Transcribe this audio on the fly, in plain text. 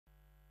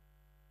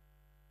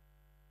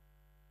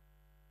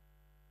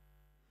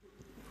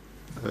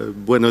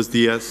Buenos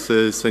días,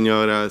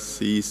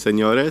 señoras y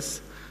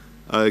señores.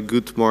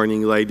 Good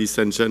morning, ladies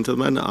and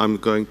gentlemen. I'm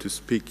going to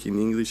speak in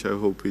English. I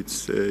hope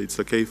it's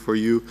okay for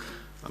you.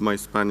 My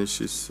Spanish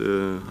is,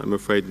 I'm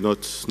afraid,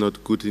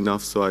 not good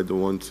enough, so I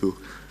don't want to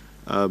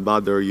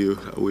bother you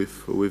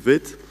with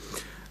it.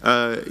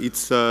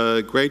 It's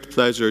a great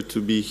pleasure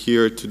to be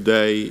here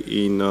today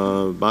in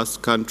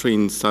Basque Country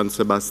in San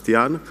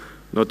Sebastian,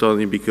 not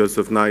only because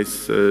of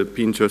nice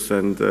pinchos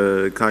and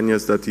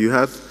cañas that you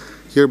have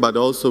here, but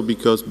also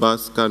because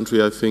Basque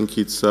Country, I think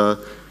it's a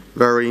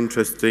very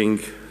interesting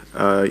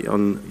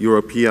on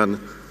European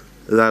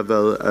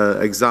level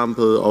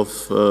example of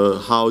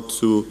how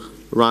to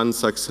run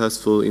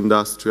successful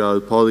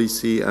industrial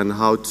policy and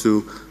how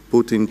to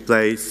put in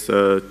place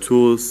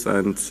tools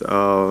and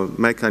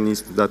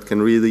mechanisms that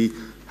can really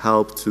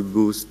help to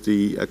boost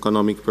the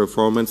economic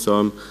performance. So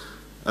I'm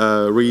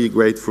really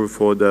grateful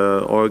for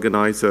the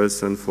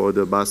organizers and for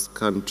the Basque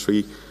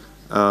Country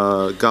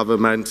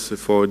government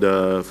for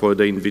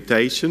the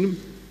invitation.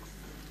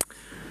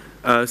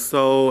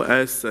 So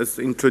as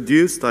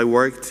introduced, I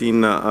worked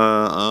in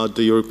the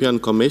European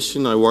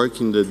Commission. I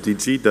work in the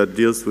DG that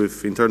deals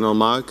with internal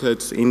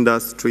markets,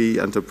 industry,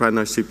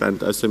 entrepreneurship and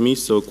SMEs,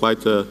 so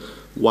quite a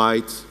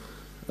wide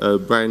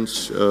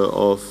branch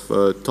of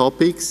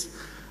topics.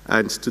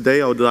 And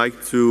today I would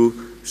like to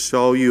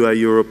show you a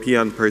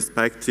European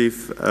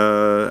perspective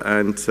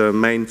and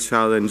main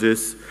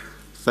challenges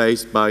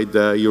faced by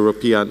the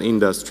European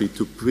industry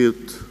to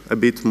put a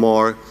bit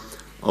more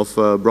of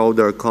a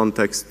broader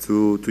context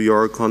to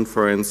your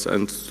conference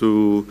and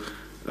to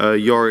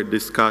your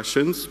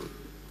discussions.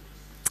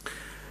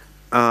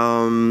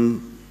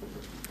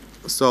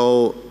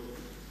 So,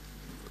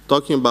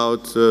 talking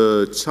about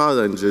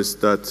challenges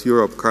that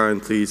Europe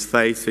currently is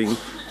facing,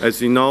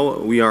 as you know,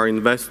 we are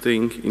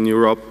investing in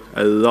Europe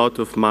a lot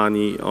of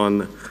money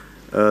on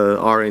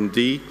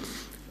R&D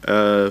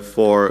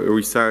for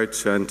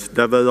research and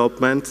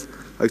development.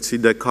 Actually,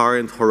 the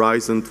current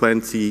Horizon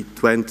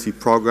 2020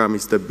 program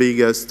is the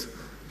biggest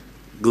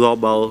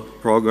global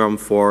program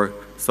for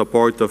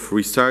support of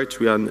research.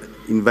 We are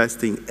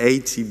investing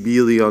 80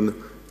 billion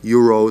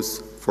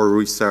euros for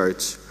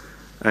research.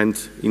 And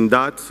in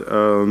that,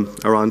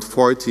 around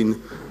 14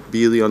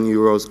 billion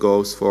euros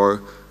goes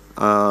for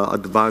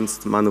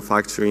advanced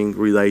manufacturing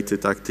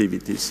related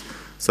activities.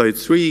 So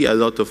it's really a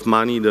lot of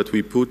money that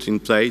we put in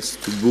place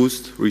to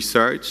boost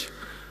research.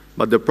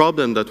 But the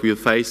problem that we are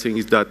facing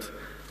is that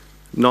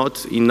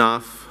not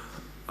enough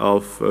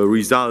of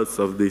results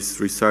of this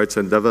research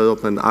and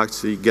development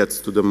actually gets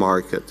to the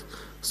market.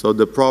 So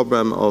the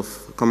problem of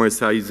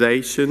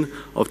commercialization,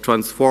 of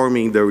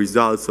transforming the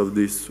results of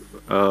these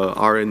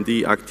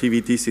R&D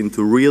activities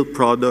into real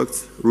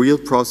products, real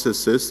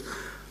processes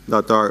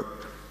that are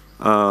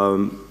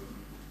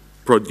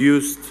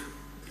produced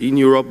in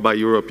Europe by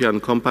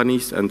European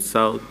companies and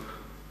sold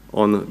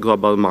on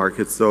global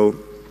markets. So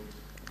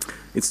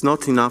it's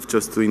not enough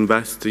just to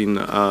invest in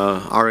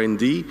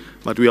R&D,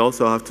 but we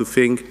also have to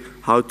think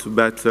how to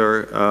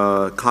better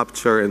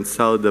capture and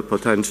sell the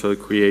potential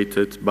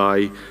created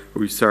by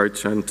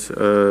research and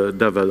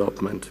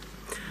development.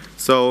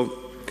 So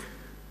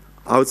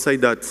I would say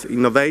that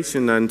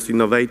innovation and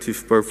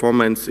innovative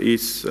performance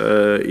is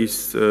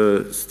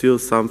still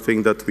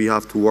something that we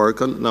have to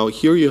work on. Now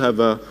here you have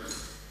a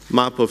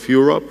map of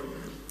Europe.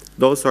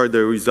 Those are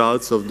the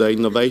results of the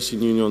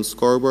Innovation Union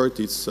scoreboard.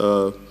 It's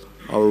our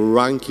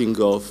ranking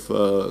of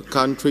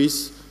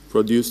countries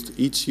produced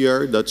each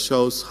year that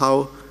shows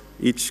how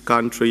each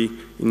country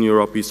in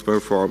Europe is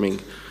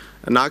performing.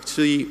 And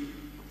actually,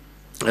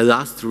 the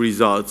last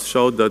results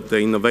showed that the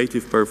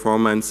innovative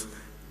performance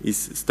is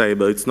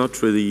stable. It's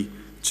not really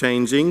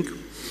changing.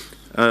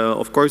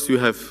 Of course, you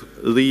have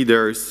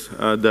leaders.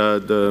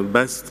 The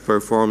best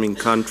performing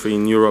country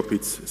in Europe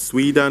is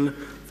Sweden,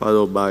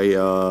 followed by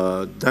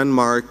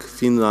Denmark,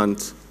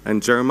 Finland,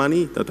 and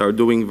Germany that are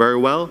doing very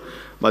well.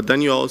 But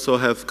then you also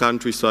have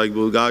countries like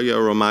Bulgaria,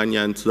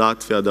 Romania, and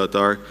Latvia that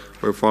are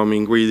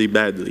performing really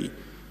badly.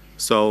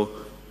 So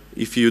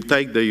if you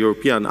take the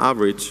European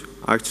average,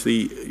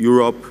 actually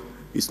Europe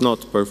is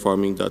not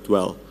performing that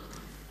well.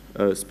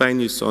 Spain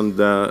is on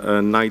the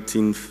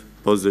 19th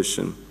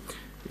position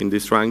in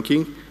this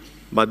ranking.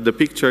 But the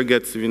picture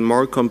gets even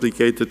more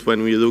complicated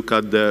when we look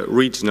at the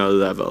regional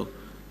level.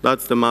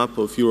 That's the map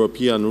of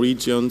European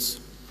regions.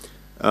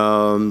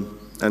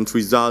 And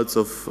results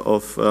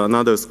of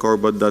another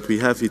scoreboard that we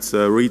have. It's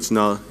a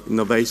regional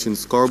innovation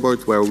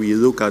scoreboard where we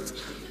look at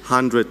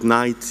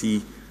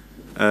 190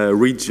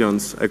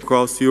 regions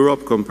across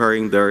Europe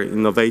comparing their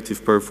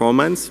innovative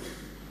performance.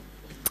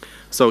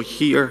 So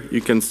here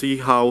you can see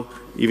how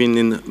even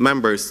in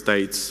member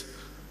states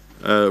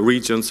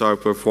regions are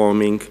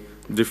performing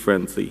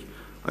differently.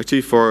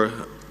 Actually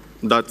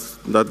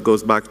that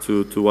goes back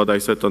to what I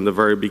said on the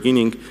very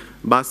beginning.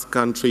 Basque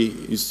Country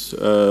is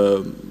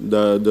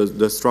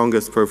the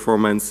strongest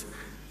performance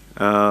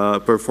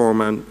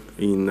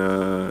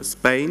in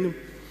Spain.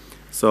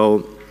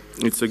 So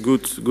it's a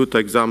good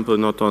example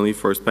not only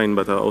for Spain,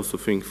 but I also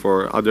think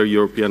for other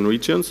European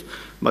regions.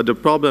 But the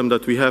problem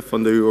that we have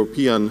on the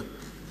European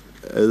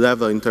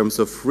level in terms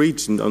of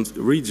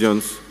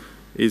regions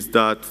is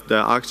that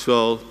the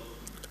actual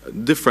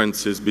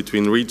differences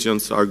between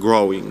regions are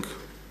growing.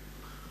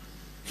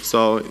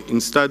 So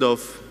instead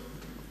of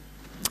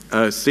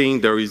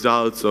seeing the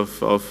results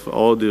of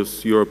all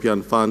these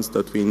European funds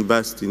that we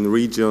invest in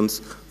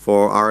regions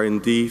for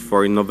R&D,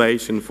 for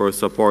innovation, for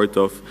support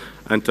of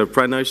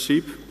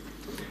entrepreneurship,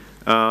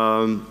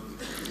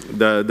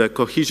 the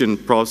cohesion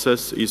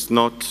process is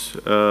not,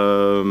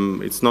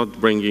 it's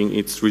not bringing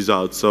its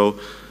results. So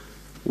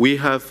we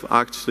have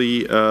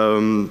actually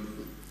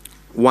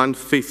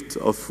 1/5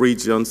 of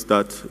regions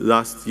that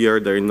last year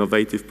their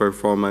innovative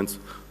performance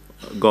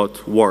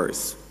got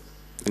worse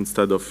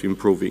instead of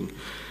improving.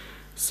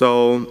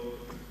 So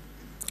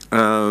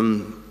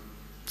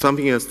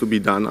something has to be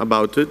done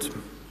about it.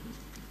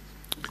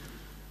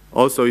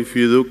 Also, if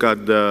you look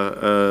at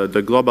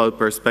the global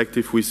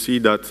perspective, we see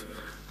that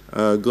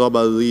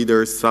global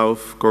leaders,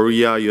 South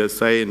Korea,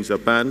 USA, and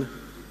Japan,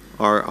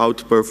 are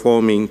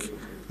outperforming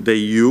the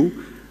EU.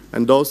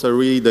 And those are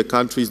really the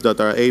countries that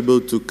are able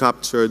to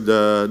capture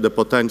the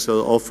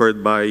potential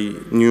offered by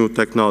new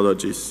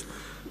technologies.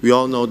 We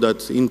all know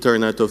that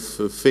Internet of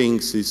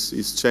Things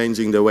is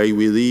changing the way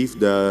we live,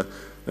 the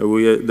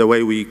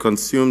way we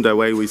consume, the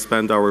way we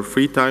spend our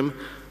free time,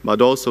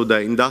 but also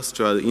the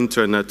industrial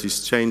Internet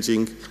is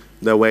changing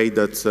the way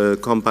that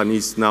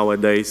companies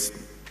nowadays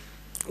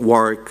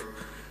work,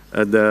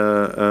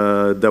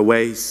 the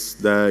ways,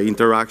 the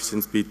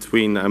interactions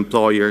between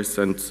employers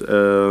and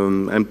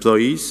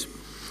employees.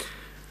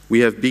 We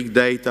have big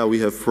data, we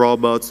have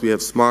robots, we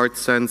have smart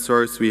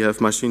sensors, we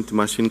have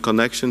machine-to-machine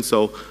connection.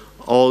 So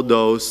all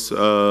those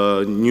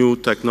new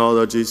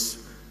technologies,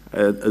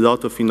 a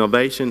lot of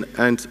innovation,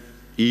 and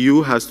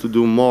EU has to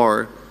do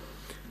more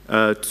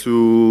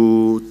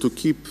to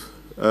keep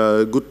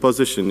a good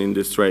position in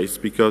this race,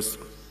 because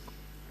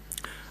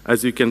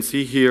as you can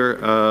see here,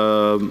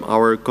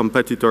 our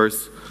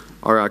competitors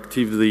are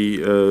actively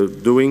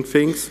doing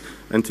things,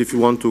 and if you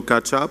want to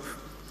catch up,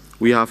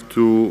 we have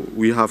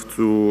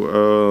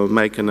to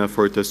make an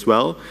effort as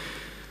well.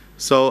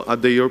 So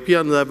at the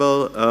European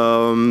level,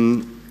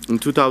 in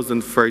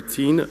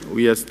 2013,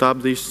 we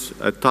established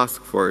a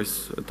task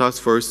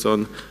force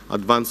on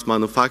advanced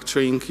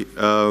manufacturing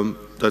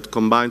that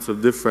combines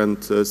of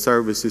different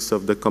services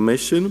of the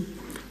Commission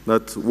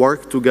that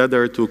work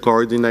together to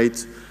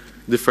coordinate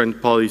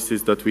different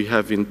policies that we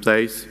have in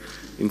place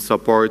in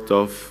support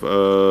of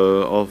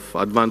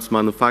advanced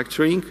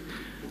manufacturing,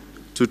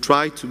 to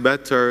try to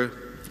better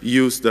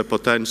use the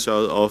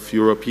potential of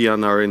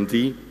European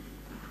R&D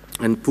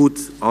and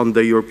put on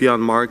the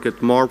European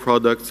market more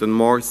products and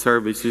more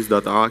services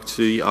that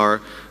actually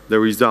are the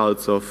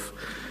results of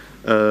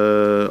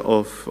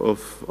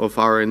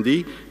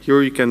R&D.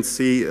 Here you can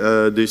see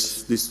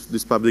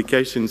this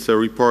publication is a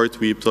report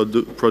we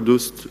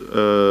produced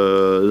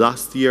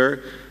last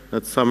year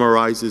that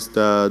summarizes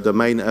the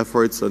main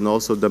efforts and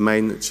also the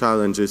main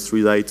challenges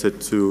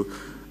related to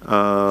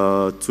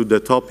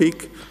the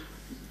topic.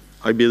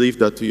 I believe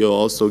that you'll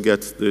also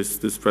get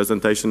this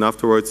presentation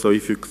afterwards, so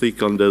if you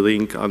click on the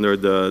link under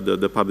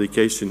the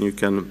publication, you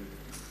can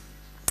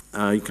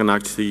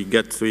actually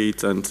get to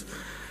it and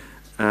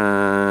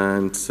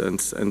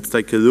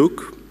take a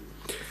look.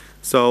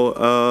 So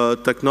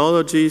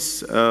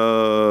technologies,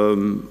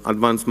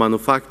 advanced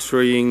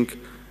manufacturing,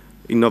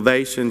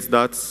 innovations,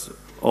 that's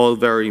all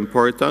very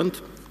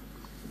important.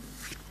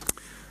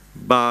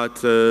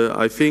 But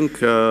I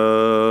think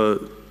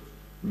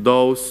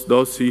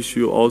those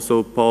issues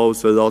also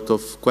pose a lot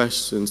of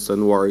questions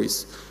and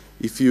worries.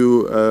 If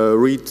you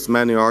read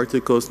many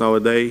articles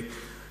nowadays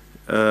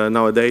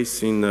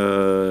in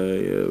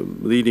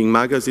leading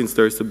magazines,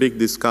 there's a big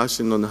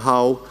discussion on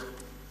how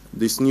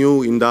this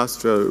new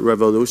industrial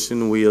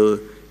revolution will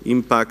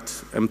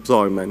impact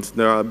employment.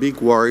 There are big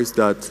worries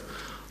that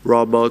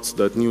robots,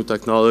 that new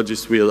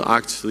technologies will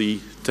actually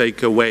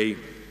take away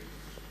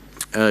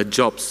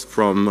jobs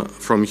from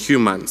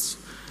humans.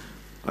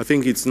 I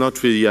think it's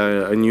not really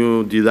a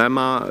new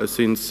dilemma.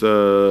 Since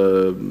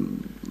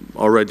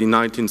already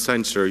 19th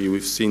century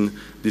we've seen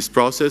this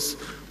process.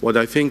 What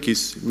I think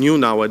is new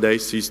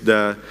nowadays is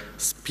the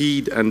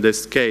speed and the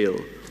scale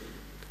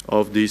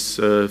of this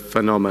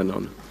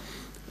phenomenon.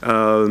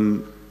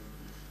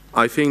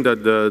 I think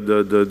that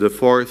the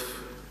fourth,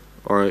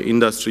 or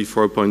Industry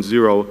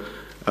 4.0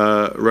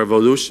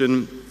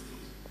 revolution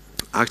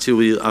actually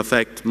will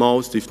affect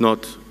most, if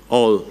not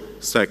all,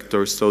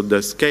 sectors. So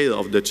the scale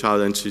of the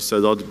challenge is a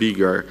lot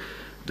bigger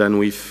than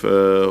we've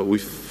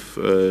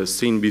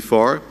seen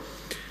before.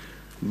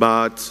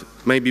 But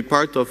maybe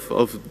part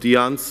of the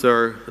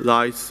answer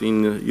lies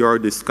in your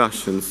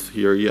discussions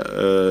here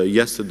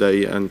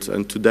yesterday and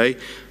today,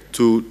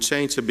 to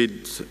change a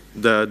bit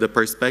the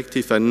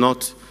perspective and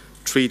not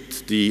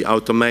treat the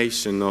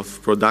automation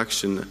of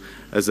production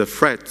as a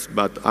threat,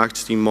 but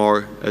actually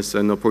more as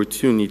an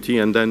opportunity,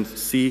 and then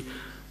see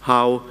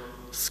how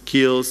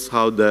skills,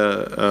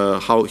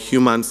 how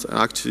humans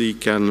actually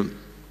can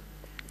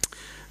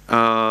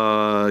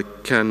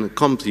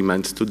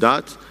complement to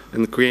that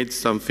and create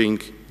something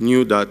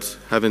new that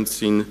haven't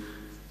seen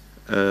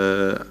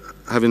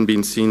haven't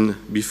been seen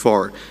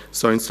before.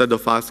 So instead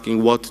of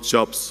asking what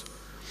jobs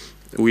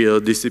will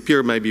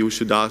disappear, maybe we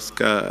should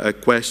ask a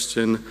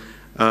question,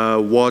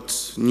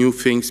 what new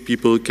things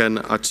people can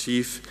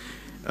achieve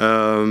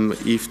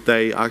if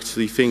they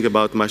actually think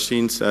about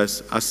machines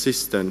as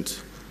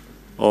assistant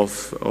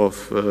of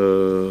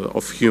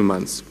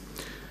humans.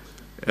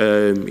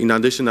 In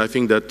addition, I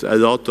think that a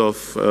lot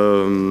of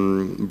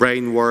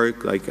brain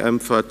work like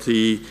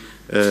empathy,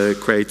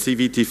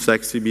 creativity,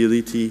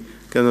 flexibility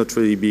cannot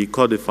really be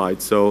codified.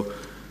 So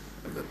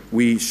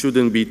we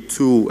shouldn't be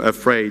too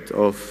afraid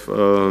of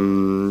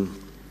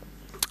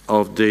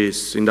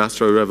this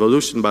industrial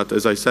revolution, but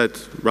as I said,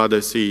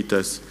 rather see it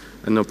as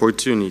an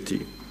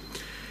opportunity.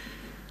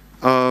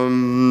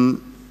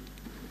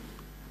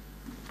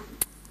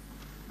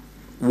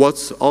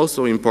 What's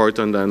also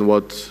important and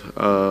what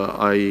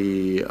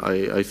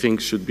I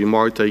think should be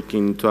more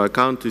taken into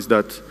account is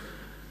that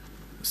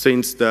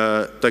since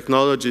the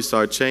technologies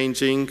are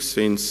changing,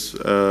 since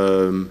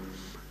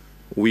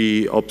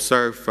we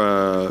observe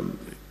a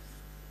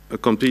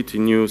completely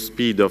new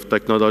speed of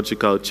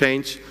technological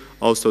change,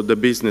 also the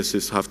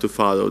businesses have to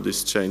follow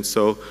this change.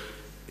 So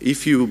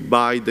if you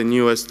buy the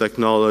newest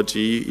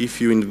technology,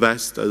 if you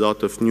invest a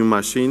lot of new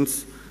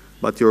machines,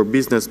 but your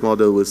business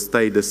model will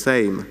stay the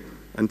same,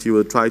 and you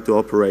will try to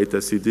operate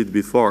as you did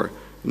before,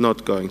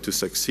 not going to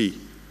succeed.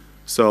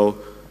 So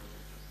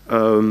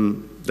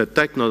the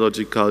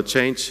technological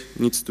change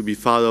needs to be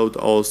followed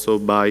also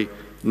by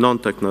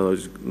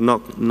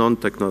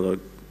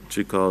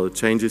non-technological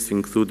changes,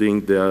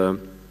 including the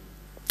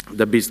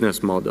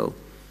business model.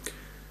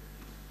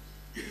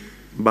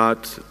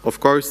 But of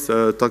course,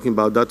 talking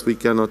about that, we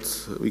cannot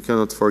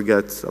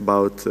forget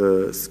about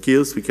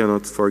skills. We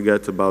cannot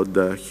forget about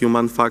the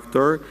human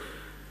factor.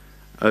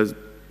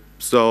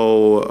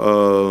 So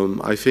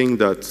I think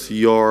that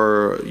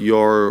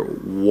your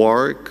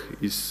work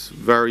is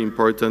very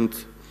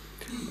important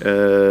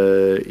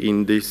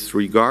in this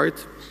regard,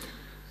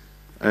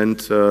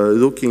 and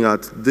looking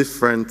at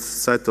different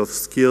set of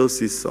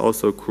skills is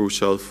also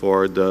crucial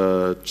for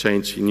the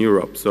change in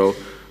Europe. So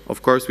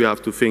of course we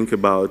have to think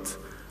about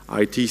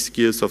IT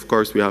skills, of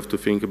course we have to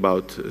think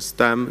about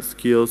STEM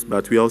skills,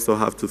 but we also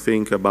have to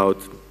think about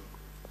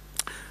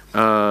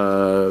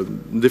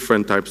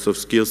different types of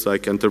skills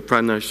like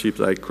entrepreneurship,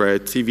 like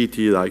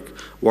creativity, like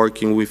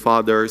working with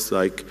others,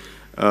 like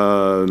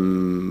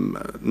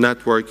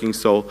networking.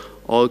 So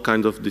all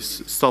kinds of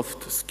these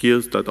soft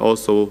skills that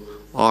also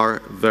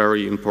are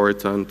very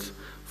important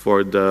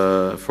for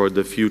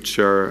the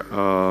future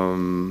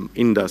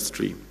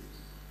industry.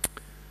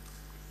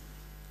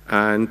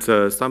 And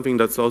something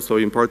that's also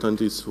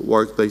important is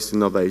workplace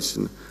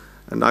innovation.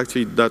 And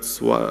actually, that's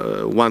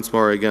once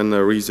more again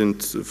a reason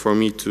for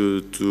me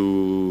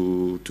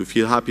to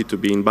feel happy to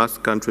be in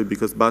Basque Country,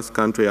 because Basque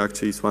Country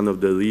actually is one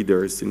of the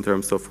leaders in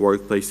terms of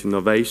workplace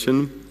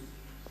innovation.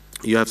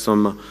 You have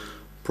some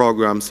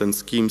programs and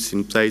schemes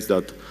in place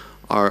that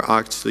are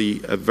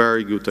actually a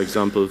very good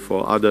example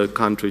for other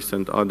countries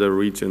and other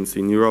regions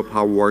in Europe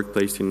how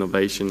workplace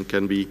innovation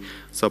can be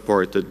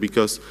supported.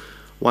 Because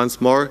once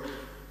more,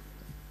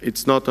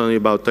 it's not only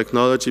about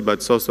technology, but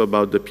it's also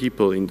about the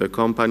people in the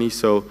company.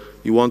 So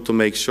you want to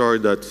make sure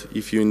that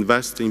if you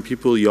invest in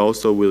people, you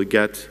also will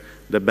get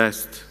the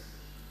best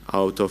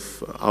out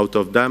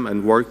of them.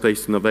 And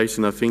workplace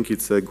innovation, I think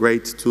it's a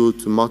great tool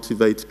to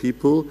motivate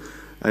people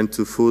and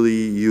to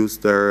fully use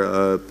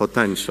their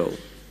potential.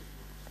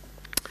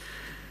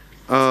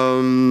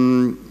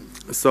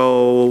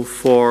 So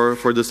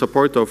for the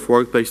support of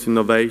workplace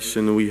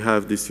innovation, we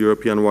have this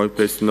European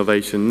Workplace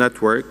Innovation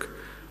Network.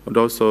 I would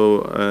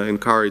also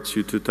encourage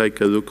you to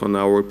take a look on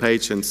our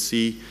page and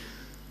see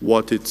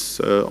what it's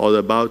all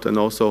about, and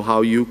also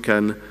how you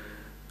can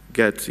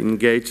get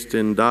engaged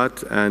in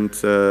that and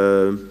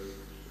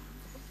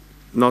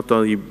not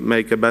only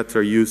make a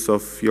better use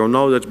of your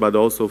knowledge, but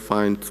also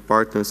find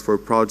partners for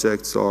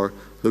projects or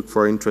look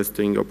for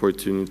interesting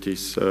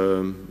opportunities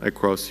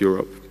across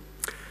Europe.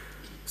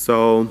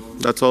 So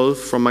that's all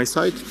from my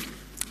side.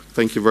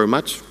 Thank you very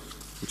much.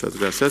 Muchas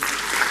gracias.